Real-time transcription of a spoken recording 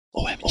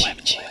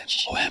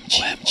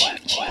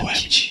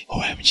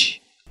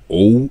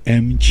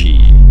OMG.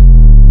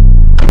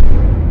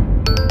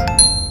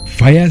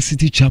 Fire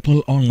City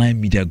Chapel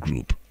Online Media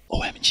Group.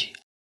 OMG.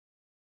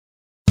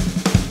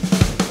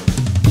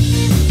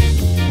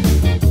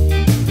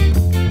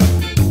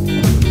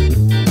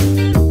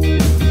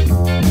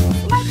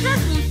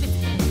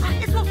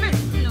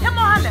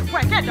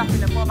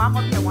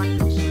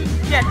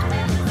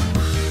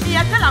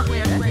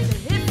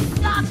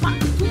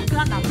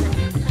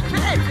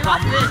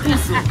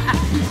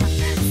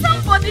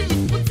 Somebody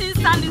is putting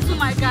sand into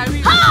my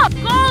garri.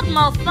 God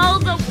my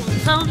father will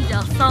turn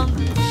your sand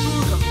to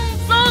sugar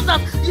so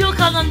that you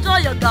can enjoy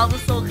your garri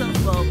soaking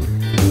well.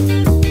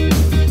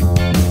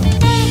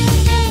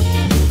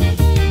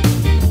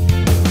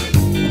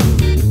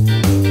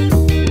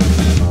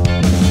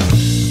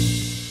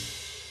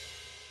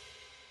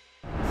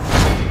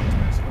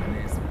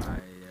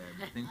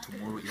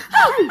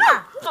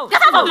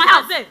 Get out of my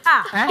house! Get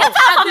out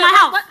of my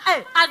house!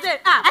 I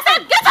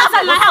said, get out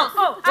of my house!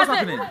 What's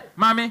happening?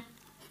 Mommy?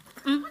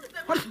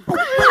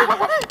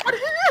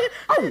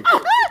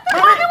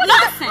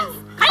 Nonsense!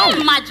 Can you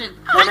imagine?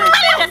 Can you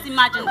just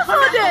imagine?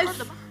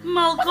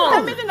 Malgo.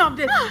 The meaning of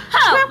this.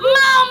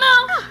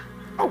 Mama!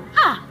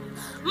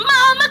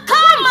 Mama,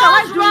 come on!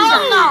 What's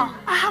wrong now?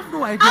 I have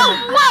no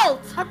idea.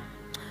 Walt!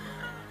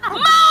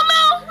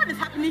 Mama! What is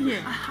happening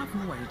here? I have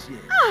no idea.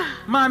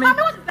 Mommy?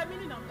 What is the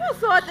meaning of this? Who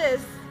saw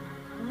this?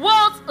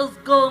 What is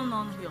going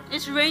on here?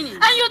 It's raining.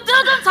 And you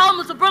didn't tell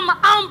me to bring my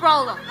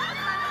umbrella.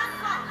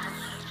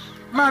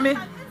 Mommy?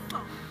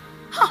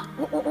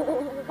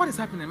 What is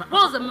happening?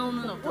 What's the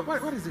meaning of this?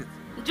 What is it?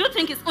 Do you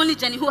think it's only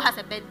Jenny who has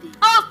a birthday?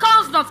 Of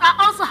course not. I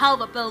also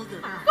have a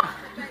birthday.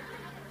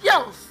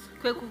 Yes,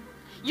 Kweku,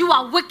 you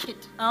are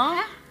wicked.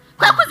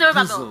 Kweku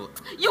Zerubbabel,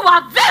 you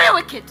are very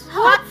wicked.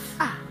 What?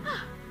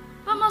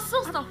 But my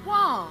sister,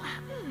 wow.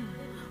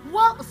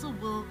 What is a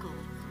world girl?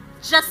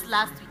 Just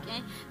last week,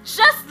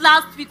 Just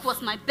last week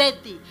was my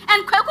birthday,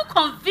 and Kweku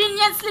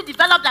conveniently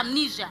developed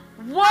amnesia.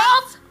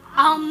 What?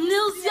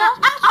 Amnesia?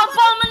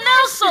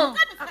 Abomination!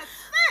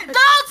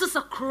 That is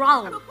a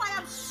crowd.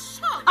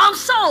 I'm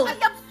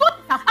shocked.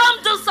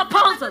 I'm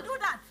disappointed.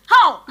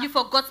 How? You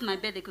forgot my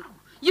birthday, Kweku.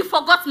 You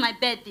forgot my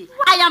birthday.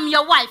 I am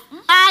your wife.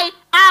 I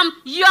am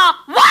your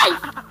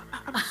wife!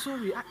 I'm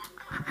sorry.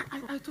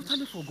 I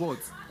totally forgot.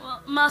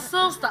 Well, my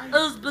sister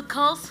is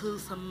because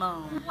he's a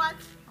man. What?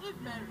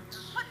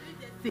 What did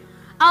they say?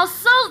 Our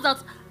sister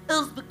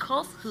is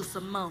because he's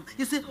a man.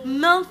 You see,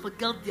 men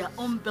forget their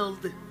own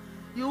birthday.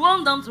 You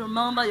want them to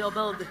remember your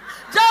birthday.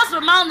 Just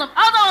remind them,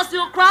 otherwise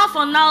you'll cry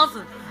for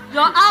nothing.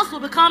 Your ass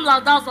will become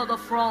like that of the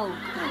frog.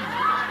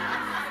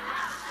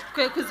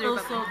 I'm so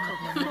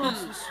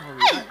sorry.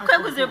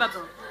 Kweku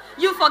Zerubbabel,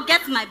 you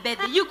forget my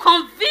birthday. You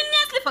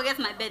conveniently forget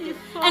my birthday.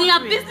 And you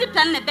are busy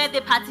planning a birthday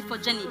party for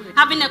Jenny.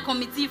 Having a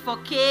committee for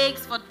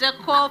cakes, for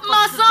decor, for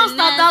My sister,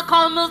 the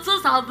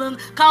committees have been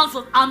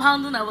cancelled. I'm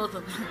handling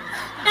everything.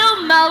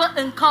 Email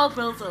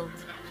incorporated.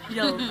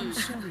 Yo. I'm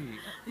sorry.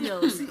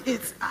 Yo. You see,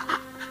 it's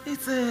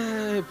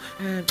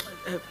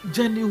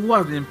Jenny who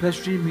has been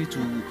pestering me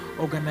to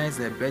organize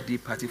a birthday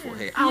party for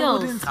her. I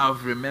wouldn't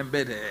have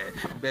remembered her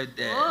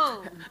birthday.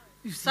 Oh.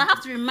 So I have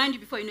to remind you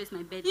before you know it's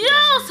my birthday.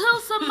 Yes,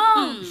 he's a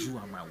man. You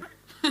are my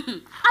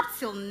Up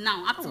till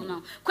now.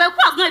 Kweku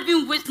has not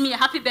even wished me a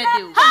happy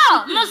birthday.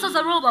 Ha! Mr.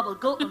 Zerubbabel,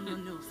 go on your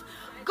news.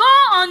 Go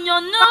on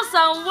your news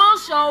and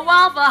wish your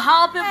wife a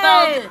happy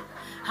birthday.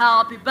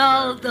 Happy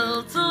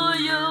birthday to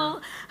you.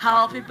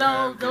 Happy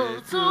birthday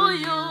to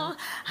you.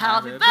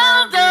 Happy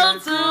birthday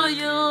to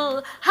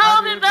you.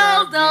 Happy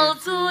birthday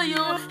to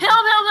you. Help,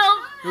 help, help.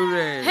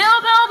 Hooray.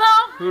 Help, help,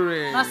 help.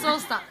 Hooray. My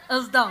sister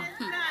is done.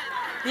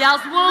 He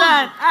has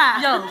won.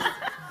 Yo.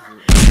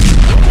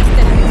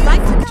 Interested in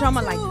exciting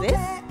drama like this?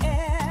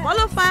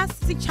 Follow Fire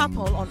City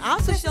Chapel on our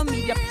social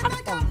media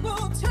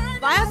platforms,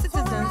 Fire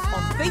Citizens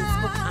on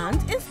Facebook and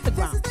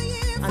Instagram,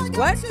 and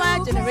Word Fire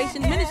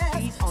Generation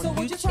Ministries on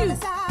YouTube.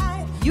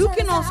 You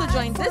can also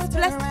join this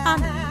blessed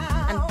family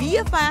and be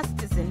a Fire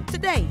Citizen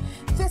today.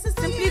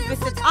 Simply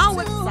visit our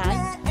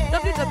website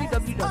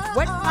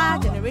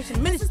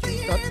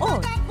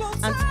www.wordfiregenerationministries.org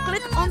and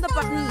click on the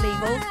button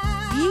labeled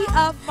Be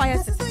a Fire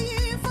Citizen.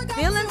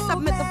 Fill and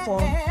submit the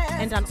form,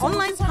 and an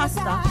online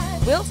pastor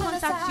will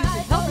contact you to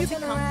help you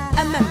become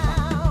a member.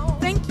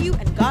 Thank you,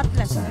 and God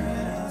bless you.